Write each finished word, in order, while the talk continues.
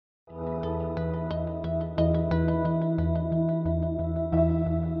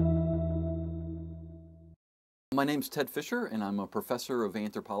My name's Ted Fischer, and I'm a professor of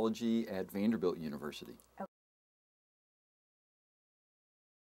anthropology at Vanderbilt University. Okay.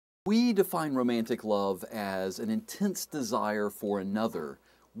 We define romantic love as an intense desire for another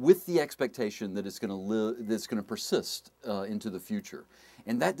with the expectation that it's going to persist into the future.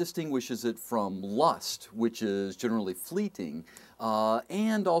 And that distinguishes it from lust, which is generally fleeting,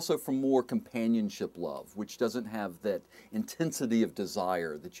 and also from more companionship love, which doesn't have that intensity of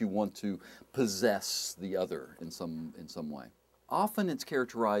desire that you want to possess the other in some way. Often it's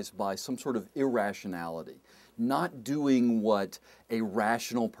characterized by some sort of irrationality, not doing what a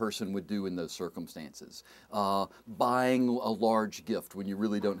rational person would do in those circumstances, buying a large gift when you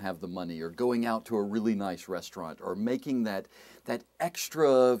really don't have the money, or going out to a really nice restaurant, or making that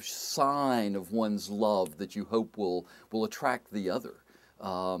extra sign of one's love that you hope will attract the other.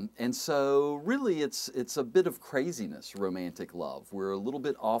 And so really it's a bit of craziness, romantic love. We're a little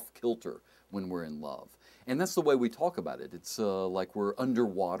bit off kilter when we're in love. And that's the way we talk about it. It's like we're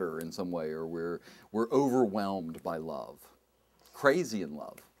underwater in some way, or we're overwhelmed by love. Crazy in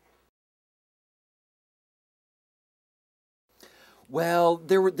love. Well,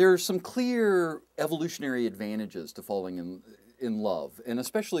 there are some clear evolutionary advantages to falling in love, and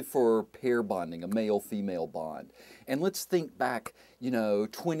especially for pair bonding, a male-female bond. And let's think back,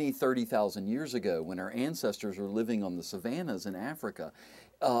 20, 30,000 years ago when our ancestors were living on the savannas in Africa.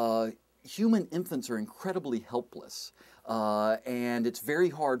 Human infants are incredibly helpless, and it's very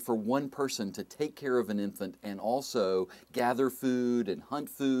hard for one person to take care of an infant and also gather food and hunt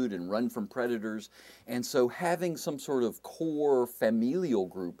food and run from predators. And so having some sort of core familial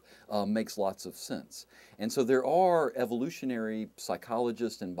group makes lots of sense. And so there are evolutionary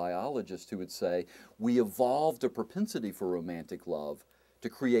psychologists and biologists who would say we evolved a propensity for romantic love to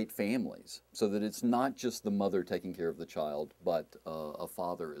create families, so that it's not just the mother taking care of the child, but a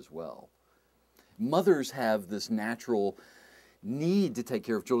father as well. Mothers have this natural need to take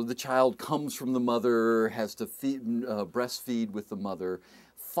care of children. The child comes from the mother, has to breastfeed with the mother.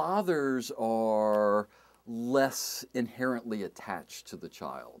 Fathers are less inherently attached to the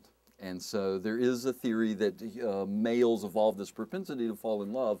child. And so there is a theory that males evolved this propensity to fall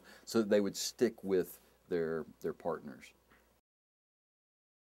in love so that they would stick with their partners.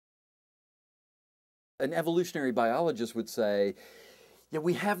 An evolutionary biologist would say, yeah,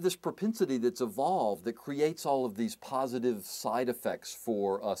 we have this propensity that's evolved that creates all of these positive side effects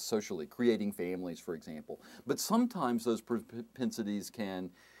for us socially, creating families, for example. But sometimes those propensities can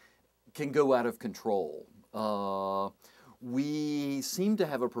go out of control. We seem to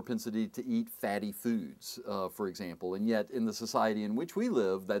have a propensity to eat fatty foods, for example, and yet in the society in which we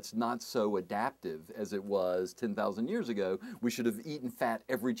live, that's not so adaptive as it was 10,000 years ago. We should have eaten fat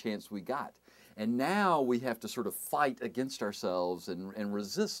every chance we got. And now we have to sort of fight against ourselves and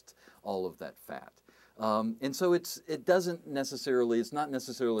resist all of that fat. And so it's not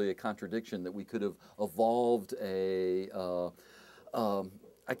necessarily a contradiction that we could have evolved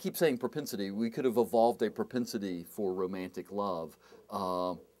I keep saying propensity, we could have evolved a propensity for romantic love,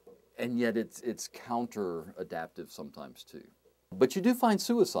 and yet it's counter-adaptive sometimes too. But you do find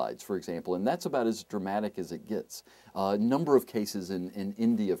suicides, for example, and that's about as dramatic as it gets. A number of cases in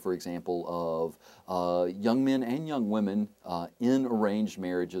India, for example, of young men and young women in arranged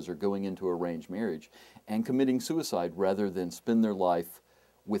marriages or going into arranged marriage and committing suicide rather than spend their life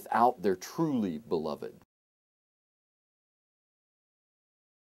without their truly beloved.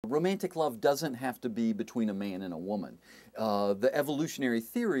 Romantic love doesn't have to be between a man and a woman. The evolutionary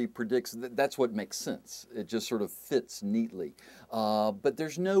theory predicts that that's what makes sense. It just sort of fits neatly. But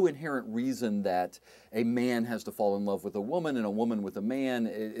there's no inherent reason that a man has to fall in love with a woman and a woman with a man.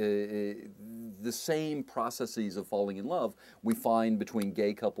 The same processes of falling in love we find between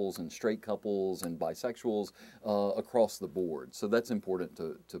gay couples and straight couples and bisexuals across the board. So that's important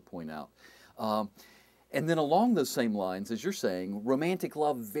to point out. And then along those same lines, as you're saying, romantic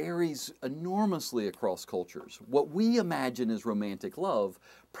love varies enormously across cultures. What we imagine as romantic love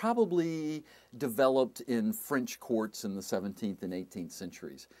probably developed in French courts in the 17th and 18th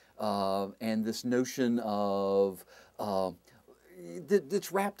centuries. And this notion of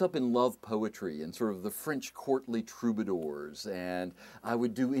it's wrapped up in love poetry and sort of the French courtly troubadours, and I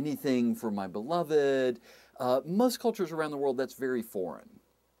would do anything for my beloved. Most cultures around the world, that's very foreign.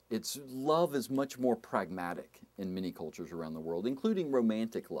 Love is much more pragmatic in many cultures around the world, including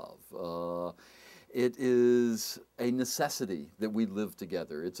romantic love. It is a necessity that we live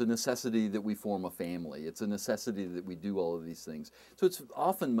together. It's a necessity that we form a family. It's a necessity that we do all of these things. So it's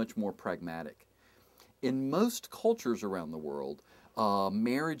often much more pragmatic. In most cultures around the world,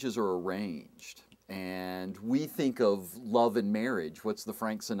 marriages are arranged. And we think of love and marriage. What's the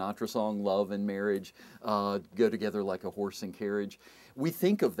Frank Sinatra song? Love and marriage go together like a horse and carriage. We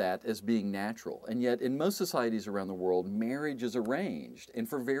think of that as being natural. And yet in most societies around the world, marriage is arranged, and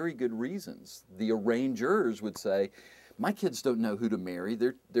for very good reasons. The arrangers would say, my kids don't know who to marry.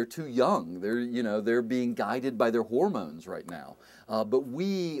 They're too young. They're being guided by their hormones right now. But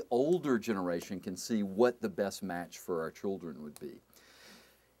we, older generation, can see what the best match for our children would be.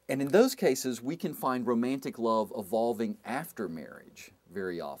 And in those cases, we can find romantic love evolving after marriage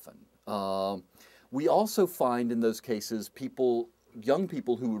very often. We also find in those cases young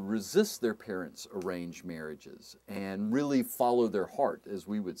people who would resist their parents' arranged marriages and really follow their heart, as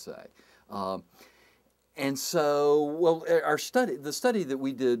we would say. And so, well, the study that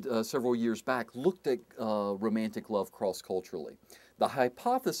we did several years back looked at romantic love cross-culturally. The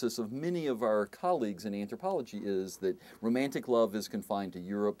hypothesis of many of our colleagues in anthropology is that romantic love is confined to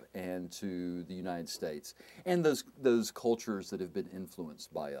Europe and to the United States, and those cultures that have been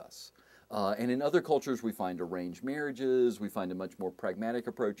influenced by us. And in other cultures, we find arranged marriages, we find a much more pragmatic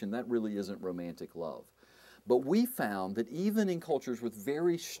approach, and that really isn't romantic love. But we found that even in cultures with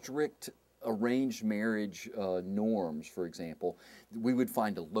very strict arranged marriage norms, for example, we would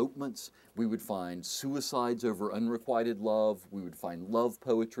find elopements, we would find suicides over unrequited love, we would find love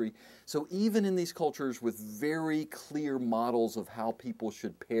poetry. So even in these cultures with very clear models of how people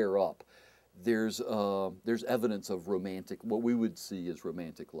should pair up, there's evidence of what we would see as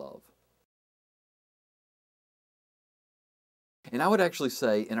romantic love. And I would actually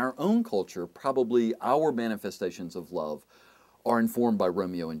say in our own culture, probably our manifestations of love are informed by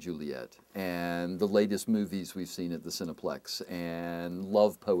Romeo and Juliet and the latest movies we've seen at the Cineplex and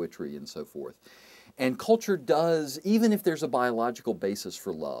love poetry and so forth. And culture does, even if there's a biological basis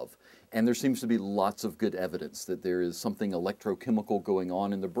for love, and there seems to be lots of good evidence that there is something electrochemical going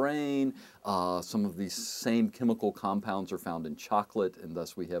on in the brain. Some of these same chemical compounds are found in chocolate, and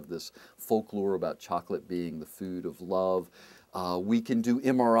thus we have this folklore about chocolate being the food of love. We can do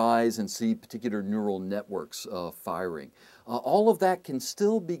MRIs and see particular neural networks firing. All of that can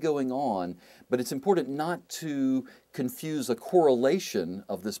still be going on, but it's important not to confuse a correlation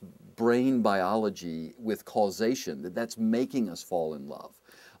of this brain biology with causation, that's making us fall in love.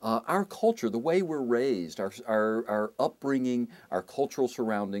 Our culture, the way we're raised, our upbringing, our cultural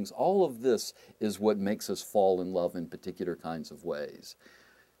surroundings, all of this is what makes us fall in love in particular kinds of ways.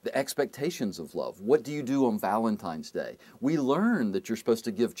 The expectations of love. What do you do on Valentine's Day? We learn that you're supposed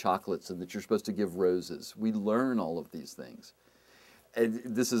to give chocolates and that you're supposed to give roses. We learn all of these things. And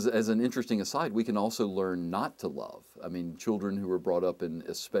this is, as an interesting aside, we can also learn not to love. I mean, children who are brought up in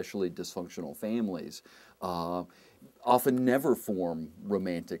especially dysfunctional families often never form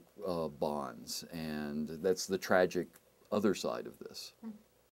romantic bonds, and that's the tragic other side of this.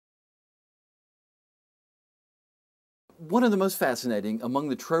 One of the most fascinating, among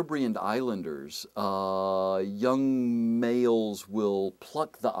the Trobriand islanders, young males will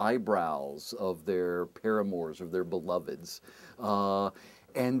pluck the eyebrows of their paramours, of their beloveds.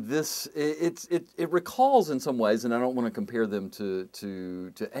 And this, it recalls in some ways, and I don't want to compare them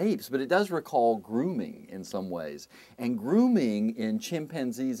to apes, but it does recall grooming in some ways. And grooming in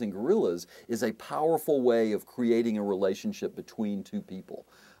chimpanzees and gorillas is a powerful way of creating a relationship between two people.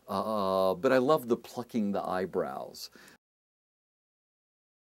 But I love the plucking the eyebrows.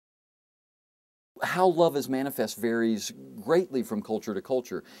 How love is manifest varies greatly from culture to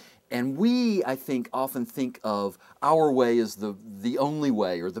culture. And we, I think, often think of our way as the only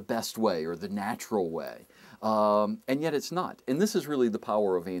way or the best way or the natural way. And yet it's not. And this is really the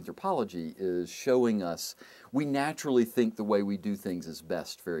power of anthropology, is showing us we naturally think the way we do things is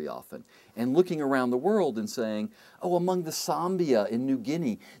best very often. And looking around the world and saying, oh, among the Sambia in New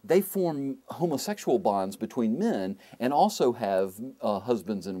Guinea, they form homosexual bonds between men and also have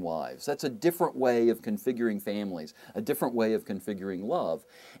husbands and wives. That's a different way of configuring families, a different way of configuring love.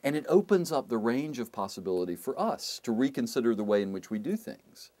 And it opens up the range of possibility for us to reconsider the way in which we do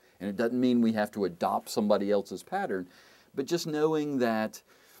things. And it doesn't mean we have to adopt somebody else's pattern, but just knowing that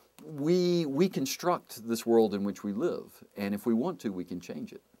we construct this world in which we live, and if we want to, we can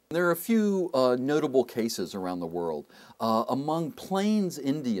change it. There are a few notable cases around the world. Among Plains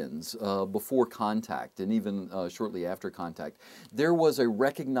Indians before contact, and even shortly after contact, there was a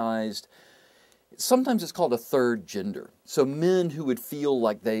recognized, sometimes it's called a third gender. So men who would feel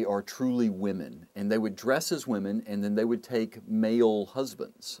like they are truly women, and they would dress as women, and then they would take male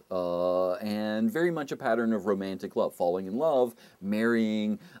husbands. And very much a pattern of romantic love, falling in love,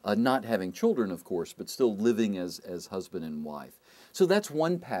 marrying, not having children, of course, but still living as husband and wife. So that's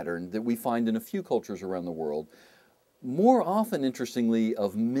one pattern that we find in a few cultures around the world. more often, interestingly,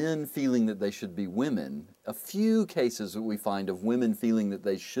 of men feeling that they should be women. A few cases that we find of women feeling that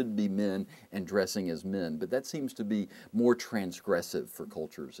they should be men and dressing as men, but that seems to be more transgressive for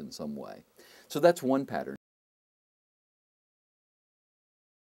cultures in some way. So that's one pattern.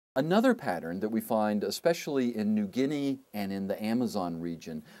 Another pattern that we find, especially in New Guinea and in the Amazon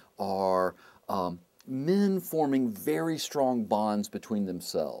region, are men forming very strong bonds between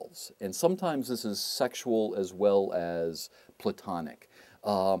themselves. And sometimes this is sexual as well as platonic.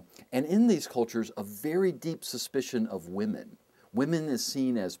 And in these cultures, a very deep suspicion of women. Women is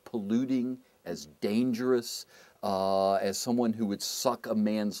seen as polluting, as dangerous, as someone who would suck a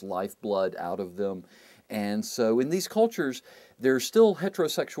man's lifeblood out of them. And so in these cultures, there are still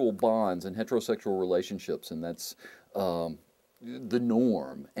heterosexual bonds and heterosexual relationships, and that's the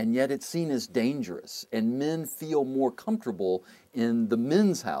norm. And yet it's seen as dangerous, and men feel more comfortable in the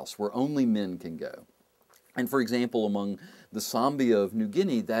men's house where only men can go. And for example, among the Sambia of New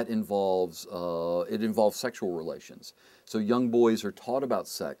Guinea, that involves sexual relations. So young boys are taught about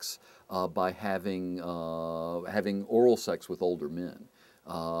sex by having oral sex with older men.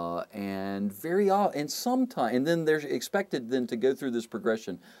 And then they're expected then to go through this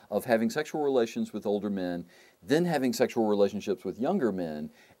progression of having sexual relations with older men, then having sexual relationships with younger men,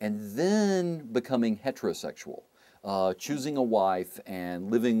 and then becoming heterosexual, choosing a wife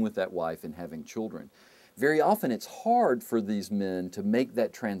and living with that wife and having children. Very often it's hard for these men to make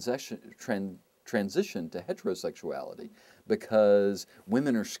that transition to heterosexuality because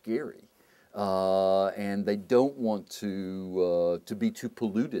women are scary. And they don't want to be too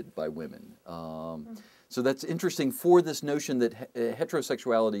polluted by women. So that's interesting for this notion that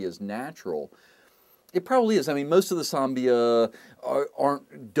heterosexuality is natural. It probably is. I mean, most of the Sambia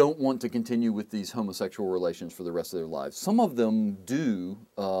don't want to continue with these homosexual relations for the rest of their lives. Some of them do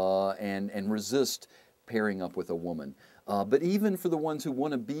and resist pairing up with a woman. But even for the ones who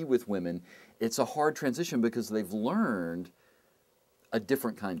want to be with women, it's a hard transition because they've learned a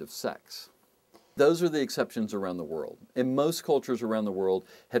different kind of sex. Those are the exceptions around the world. In most cultures around the world,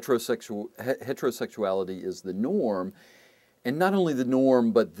 heterosexuality is the norm, and not only the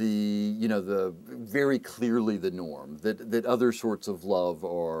norm, but the very clearly the norm, that other sorts of love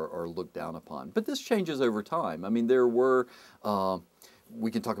are looked down upon. But this changes over time. I mean, there were,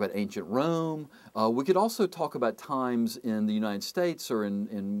 we can talk about ancient Rome. We could also talk about times in the United States or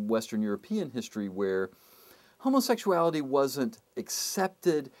in Western European history where homosexuality wasn't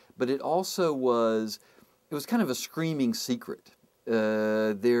accepted, but it was kind of a screaming secret.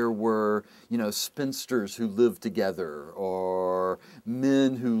 There were, spinsters who lived together or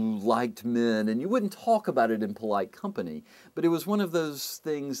men who liked men, and you wouldn't talk about it in polite company, but it was one of those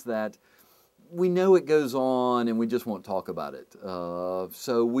things that we know it goes on and we just won't talk about it.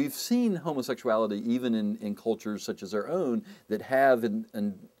 So we've seen homosexuality even in cultures such as our own that have,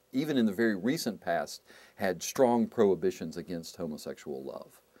 even in the very recent past, had strong prohibitions against homosexual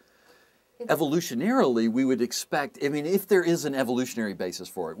love. Evolutionarily, we would expect, I mean, if there is an evolutionary basis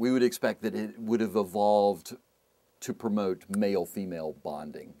for it, we would expect that it would have evolved to promote male-female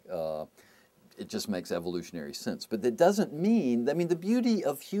bonding. It just makes evolutionary sense. But that doesn't mean, I mean, the beauty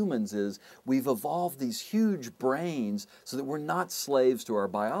of humans is we've evolved these huge brains so that we're not slaves to our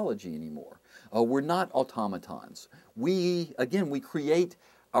biology anymore. We're not automatons. We create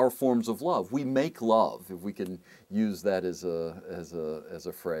our forms of love. We make love, if we can use that as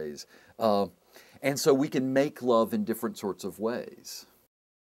a phrase. And so we can make love in different sorts of ways.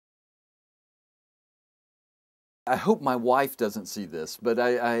 I hope my wife doesn't see this, but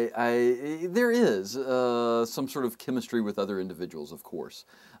there is some sort of chemistry with other individuals, of course.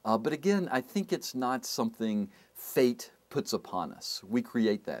 But again, I think it's not something fate puts upon us. We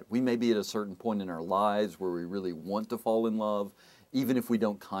create that. We may be at a certain point in our lives where we really want to fall in love, even if we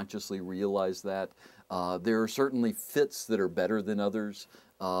don't consciously realize that. There are certainly fits that are better than others,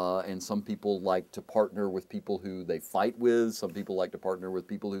 and some people like to partner with people who they fight with. Some people like to partner with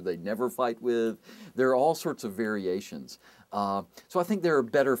people who they never fight with. There are all sorts of variations. So I think there are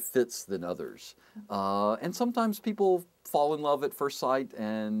better fits than others. And sometimes people fall in love at first sight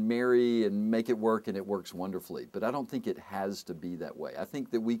and marry and make it work, and it works wonderfully. But I don't think it has to be that way. I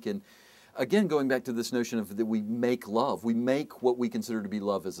think that we can, again, going back to this notion of that we make love, we make what we consider to be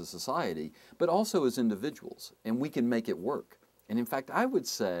love as a society, but also as individuals, and we can make it work. And in fact, I would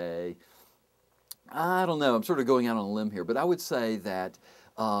say, I don't know, I'm sort of going out on a limb here, but I would say that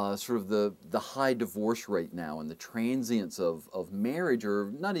sort of the high divorce rate now and the transience of marriage,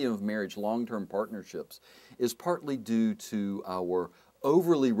 or not even of marriage, long-term partnerships, is partly due to our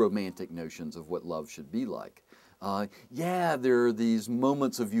overly romantic notions of what love should be like. Yeah, there are these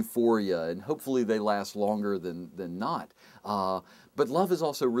moments of euphoria, and hopefully they last longer than not. But love is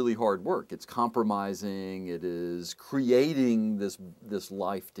also really hard work. It's compromising. It is creating this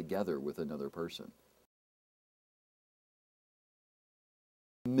life together with another person.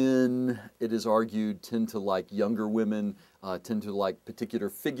 Men, it is argued, tend to like younger women, tend to like particular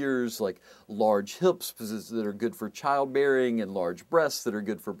figures like large hips that are good for childbearing and large breasts that are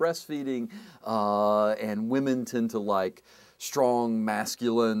good for breastfeeding. And women tend to like strong,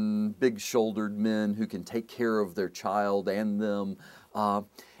 masculine, big-shouldered men who can take care of their child and them.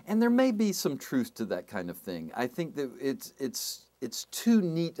 And there may be some truth to that kind of thing. I think that it's too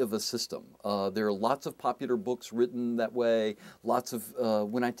neat of a system. There are lots of popular books written that way. Lots of,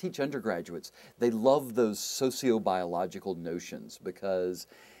 when I teach undergraduates, they love those sociobiological notions because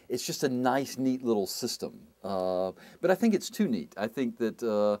it's just a nice, neat little system. But I think it's too neat. I think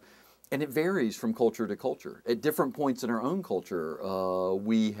that, and it varies from culture to culture. At different points in our own culture,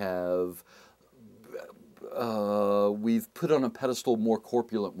 we've put on a pedestal more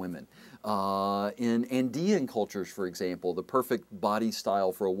corpulent women. In Andean cultures, for example, the perfect body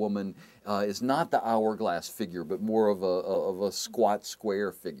style for a woman is not the hourglass figure, but more of a squat,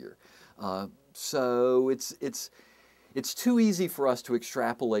 square figure. So it's too easy for us to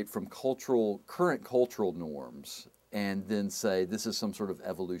extrapolate from current cultural norms and then say this is some sort of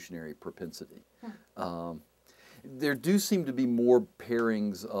evolutionary propensity. There do seem to be more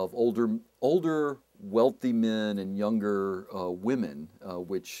pairings of older wealthy men and younger women,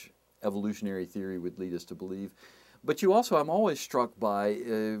 which evolutionary theory would lead us to believe. But I'm always struck by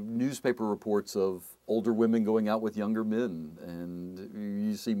newspaper reports of older women going out with younger men, and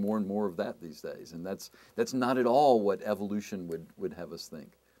you see more and more of that these days. And that's not at all what evolution would have us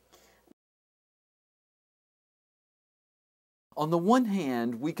think. On the one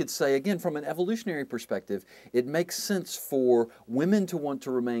hand, we could say, again, from an evolutionary perspective, it makes sense for women to want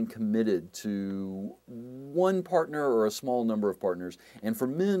to remain committed to one partner or a small number of partners, and for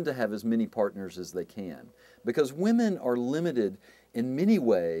men to have as many partners as they can. Because women are limited in many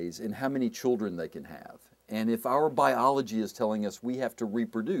ways in how many children they can have. And if our biology is telling us we have to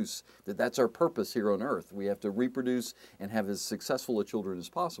reproduce, that's our purpose here on Earth, we have to reproduce and have as successful a children as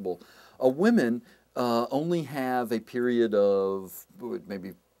possible, women only have a period of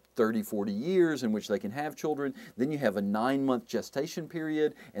maybe 30, 40 years in which they can have children. Then you have a 9-month gestation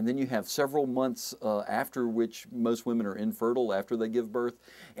period, and then you have several months after which most women are infertile after they give birth.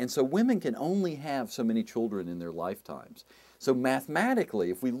 And so women can only have so many children in their lifetimes. So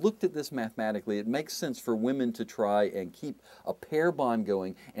mathematically, if we looked at this mathematically, it makes sense for women to try and keep a pair bond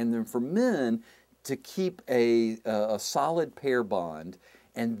going, and then for men to keep a solid pair bond,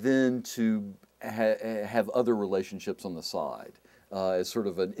 and then to have other relationships on the side as sort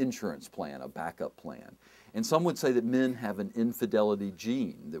of an insurance plan, a backup plan. And some would say that men have an infidelity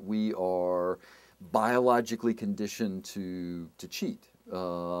gene, that we are biologically conditioned to cheat.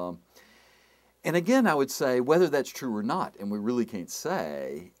 And again, I would say, whether that's true or not, and we really can't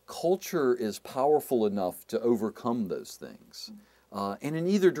say, culture is powerful enough to overcome those things. And in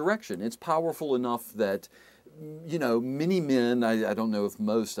either direction, it's powerful enough that many men, I don't know if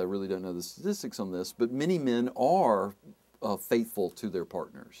most, I really don't know the statistics on this, but many men are faithful to their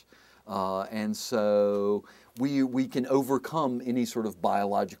partners. And so we can overcome any sort of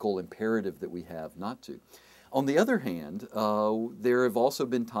biological imperative that we have not to. On the other hand, there have also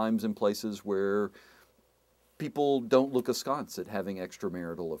been times and places where people don't look askance at having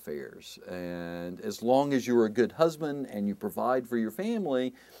extramarital affairs. And as long as you're a good husband and you provide for your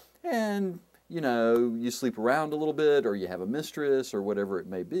family, and you sleep around a little bit, or you have a mistress, or whatever it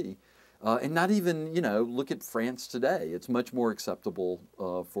may be. And not even, look at France today. It's much more acceptable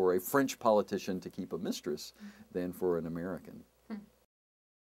for a French politician to keep a mistress than for an American.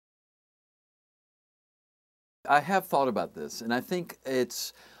 I have thought about this, and I think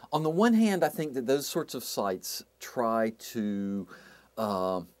on the one hand, I think that those sorts of sites try to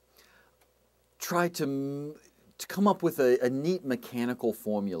come up with a neat mechanical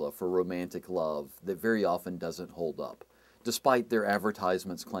formula for romantic love that very often doesn't hold up, despite their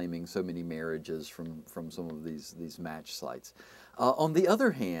advertisements claiming so many marriages from some of these match sites. On the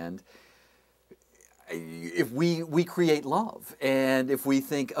other hand, if we create love, and if we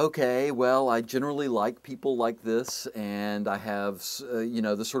think, okay, well, I generally like people like this, and I have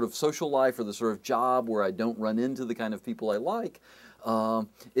the sort of social life or the sort of job where I don't run into the kind of people I like,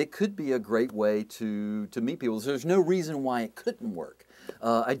 it could be a great way to meet people. So there's no reason why it couldn't work.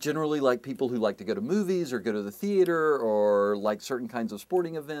 I generally like people who like to go to movies or go to the theater or like certain kinds of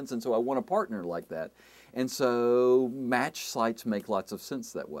sporting events, and so I want a partner like that. And so match sites make lots of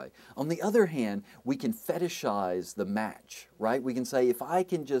sense that way. On the other hand, we can fetishize the match, right? We can say, if I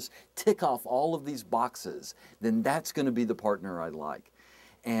can just tick off all of these boxes, then that's going to be the partner I like.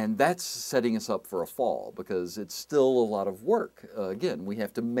 And that's setting us up for a fall because it's still a lot of work. Again, we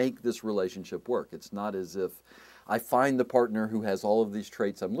have to make this relationship work. It's not as if I find the partner who has all of these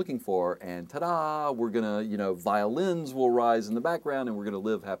traits I'm looking for and ta-da, we're going to, violins will rise in the background and we're going to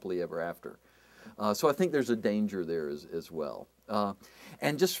live happily ever after. So I think there's a danger there as well.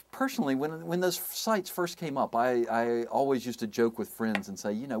 And just personally, when those sites first came up, I always used to joke with friends and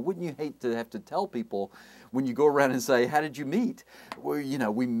say, wouldn't you hate to have to tell people when you go around and say, how did you meet?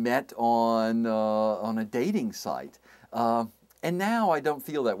 Well, we met on a dating site. And now I don't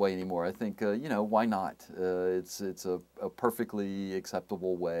feel that way anymore. I think, why not? It's a perfectly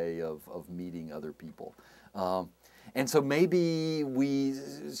acceptable way of meeting other people. And so maybe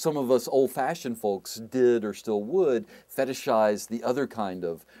some of us old-fashioned folks did or still would fetishize the other kind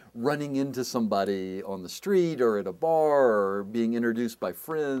of running into somebody on the street or at a bar or being introduced by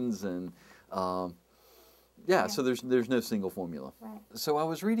friends. And so there's no single formula. Right. So I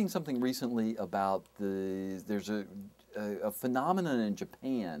was reading something recently about there's a phenomenon in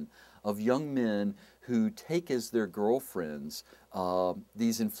Japan of young men who take as their girlfriends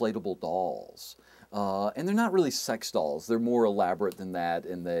these inflatable dolls. And they're not really sex dolls. They're more elaborate than that,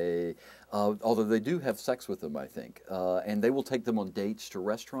 and although they do have sex with them, I think. And they will take them on dates to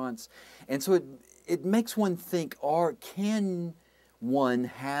restaurants. And so it makes one think, can one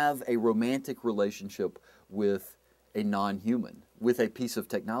have a romantic relationship with a non-human, with a piece of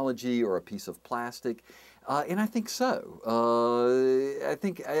technology or a piece of plastic? And I think so. I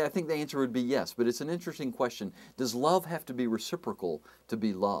think the answer would be yes, but it's an interesting question. Does love have to be reciprocal to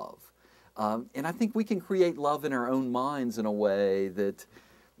be love? And I think we can create love in our own minds in a way that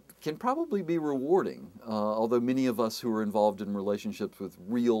can probably be rewarding, although many of us who are involved in relationships with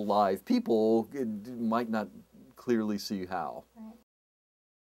real live people might not clearly see how. Right.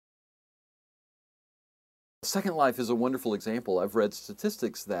 Second Life is a wonderful example. I've read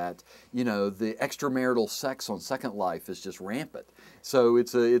statistics that, the extramarital sex on Second Life is just rampant. So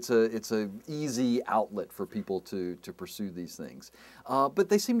it's a easy outlet for people to pursue these things. But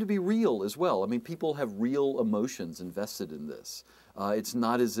they seem to be real as well. I mean, people have real emotions invested in this. It's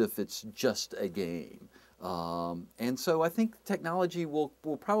not as if it's just a game. And so I think technology will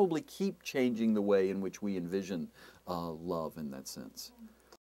probably keep changing the way in which we envision love in that sense.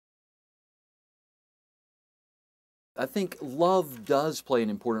 I think love does play an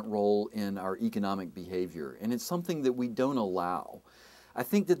important role in our economic behavior, and it's something that we don't allow. I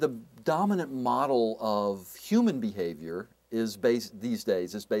think that the dominant model of human behavior these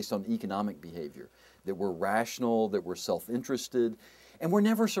days is based on economic behavior, that we're rational, that we're self-interested, and we're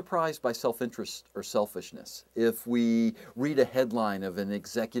never surprised by self-interest or selfishness. If we read a headline of an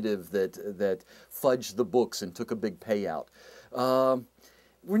executive that fudged the books and took a big payout,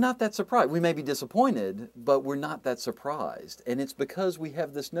 we're not that surprised. We may be disappointed, but we're not that surprised. And it's because we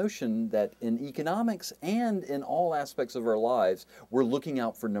have this notion that in economics and in all aspects of our lives, we're looking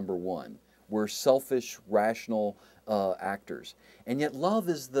out for number one. We're selfish, rational actors. And yet love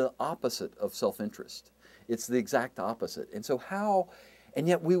is the opposite of self-interest. It's the exact opposite. And so and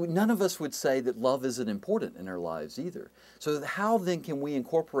yet none of us would say that love isn't important in our lives either. So how then can we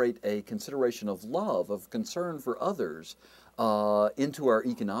incorporate a consideration of love, of concern for others, into our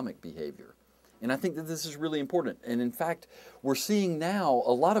economic behavior? And I think that this is really important. And in fact, we're seeing now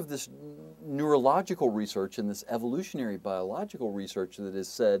a lot of this neurological research and this evolutionary biological research that has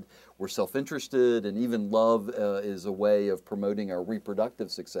said we're self-interested and even love is a way of promoting our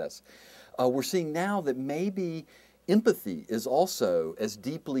reproductive success. We're seeing now that maybe empathy is also as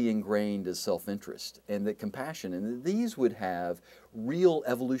deeply ingrained as self-interest, and that compassion, and that these would have real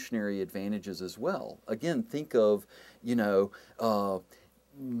evolutionary advantages as well. Again, think of,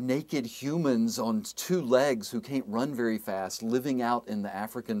 naked humans on two legs who can't run very fast living out in the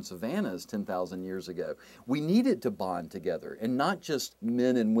African savannas 10,000 years ago. We needed to bond together, and not just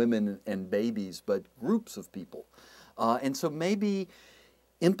men and women and babies, but groups of people. And so maybe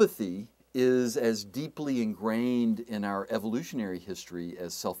empathy is as deeply ingrained in our evolutionary history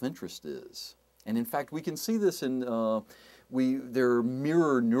as self-interest is. And in fact, we can see this in, there are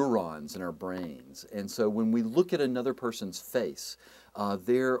mirror neurons in our brains. And so when we look at another person's face,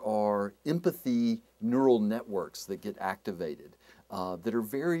 there are empathy neural networks that get activated that are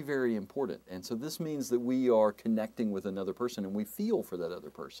very, very important. And so this means that we are connecting with another person and we feel for that other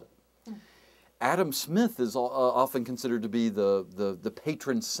person. Adam Smith is often considered to be the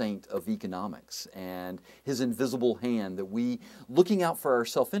patron saint of economics, and his invisible hand that we, looking out for our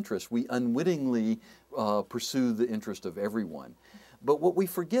self-interest, we unwittingly pursue the interest of everyone. But what we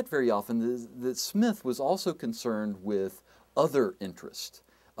forget very often is that Smith was also concerned with other interest,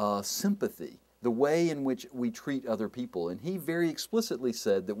 sympathy, the way in which we treat other people. And he very explicitly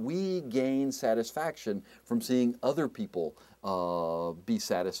said that we gain satisfaction from seeing other people be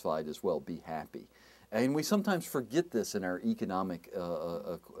satisfied as well, be happy. And we sometimes forget this in our economic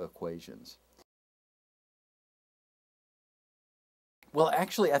equations. Well,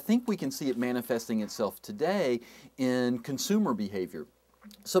 actually, I think we can see it manifesting itself today in consumer behavior.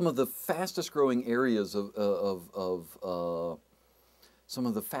 Some of the fastest growing areas some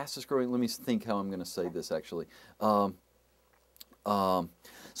of the fastest growing, let me think how I'm going to say this actually. Some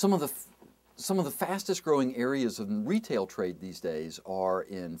of the fastest growing areas of retail trade these days are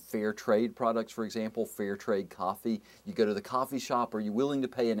in fair trade products, for example, fair trade coffee. You go to the coffee shop, are you willing to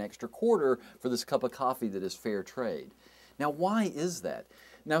pay an extra quarter for this cup of coffee that is fair trade? Now, why is that?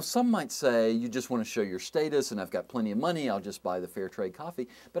 Now, some might say you just want to show your status and I've got plenty of money, I'll just buy the fair trade coffee.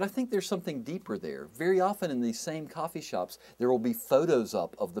 But I think there's something deeper there. Very often in these same coffee shops, there will be photos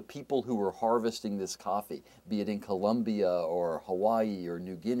up of the people who are harvesting this coffee, be it in Colombia or Hawaii or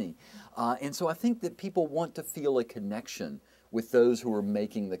New Guinea. And so I think that people want to feel a connection with those who are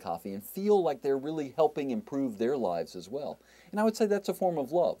making the coffee and feel like they're really helping improve their lives as well. And I would say that's a form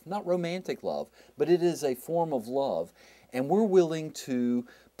of love, not romantic love, but it is a form of love. And we're willing to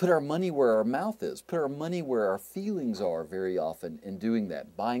put our money where our mouth is, put our money where our feelings are very often in doing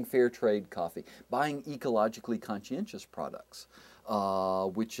that, buying fair trade coffee, buying ecologically conscientious products,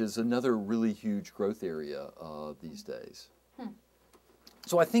 which is another really huge growth area these days.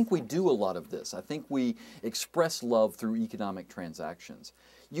 So I think we do a lot of this. I think we express love through economic transactions.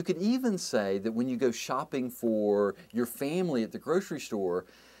 You could even say that when you go shopping for your family at the grocery store,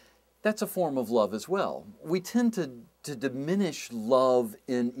 that's a form of love as well. We tend to diminish love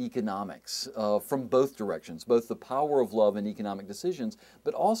in economics from both directions, both the power of love in economic decisions,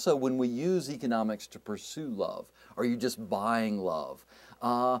 but also when we use economics to pursue love. Are you just buying love?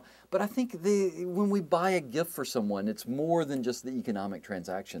 But I think when we buy a gift for someone, it's more than just the economic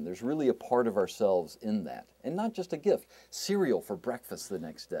transaction. There's really a part of ourselves in that. And not just a gift, cereal for breakfast the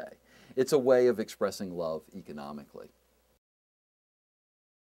next day. It's a way of expressing love economically.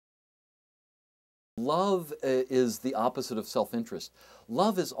 Love is the opposite of self-interest.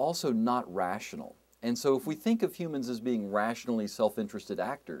 Love is also not rational. And so if we think of humans as being rationally self-interested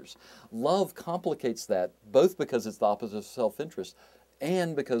actors, love complicates that both because it's the opposite of self-interest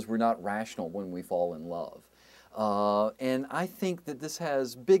and because we're not rational when we fall in love. And I think that this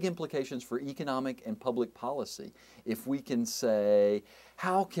has big implications for economic and public policy. If we can say,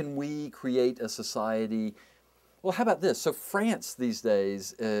 how can we create a society? Well, how about this? So France these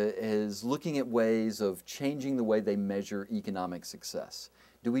days is looking at ways of changing the way they measure economic success.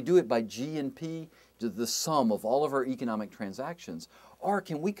 Do we do it by GNP, the sum of all of our economic transactions? Or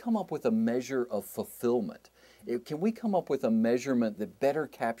can we come up with a measure of fulfillment? Can we come up with a measurement that better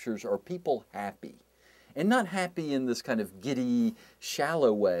captures, are people happy? And not happy in this kind of giddy,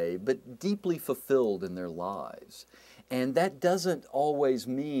 shallow way, but deeply fulfilled in their lives. And that doesn't always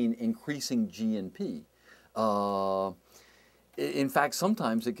mean increasing GNP. In fact,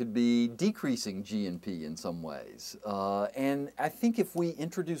 sometimes it could be decreasing GNP in some ways. And I think if we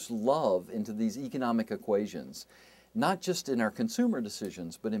introduce love into these economic equations, not just in our consumer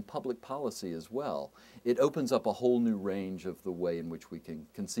decisions, but in public policy as well, it opens up a whole new range of the way in which we can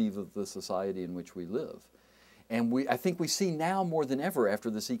conceive of the society in which we live. And I think we see now more than ever after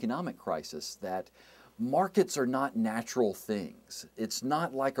this economic crisis that markets are not natural things. It's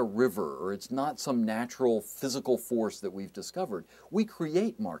not like a river, or it's not some natural physical force that we've discovered. We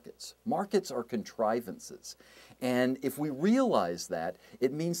create markets. Markets are contrivances. And if we realize that,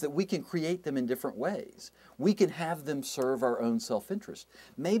 it means that we can create them in different ways. We can have them serve our own self-interest.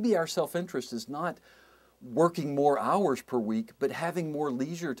 Maybe our self-interest is not working more hours per week, but having more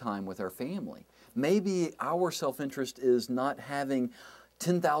leisure time with our family. Maybe our self-interest is not having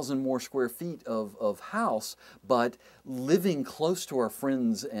 10,000 more square feet of house, but living close to our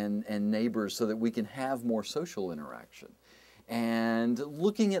friends and neighbors so that we can have more social interaction. And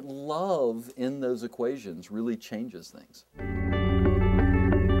looking at love in those equations really changes things.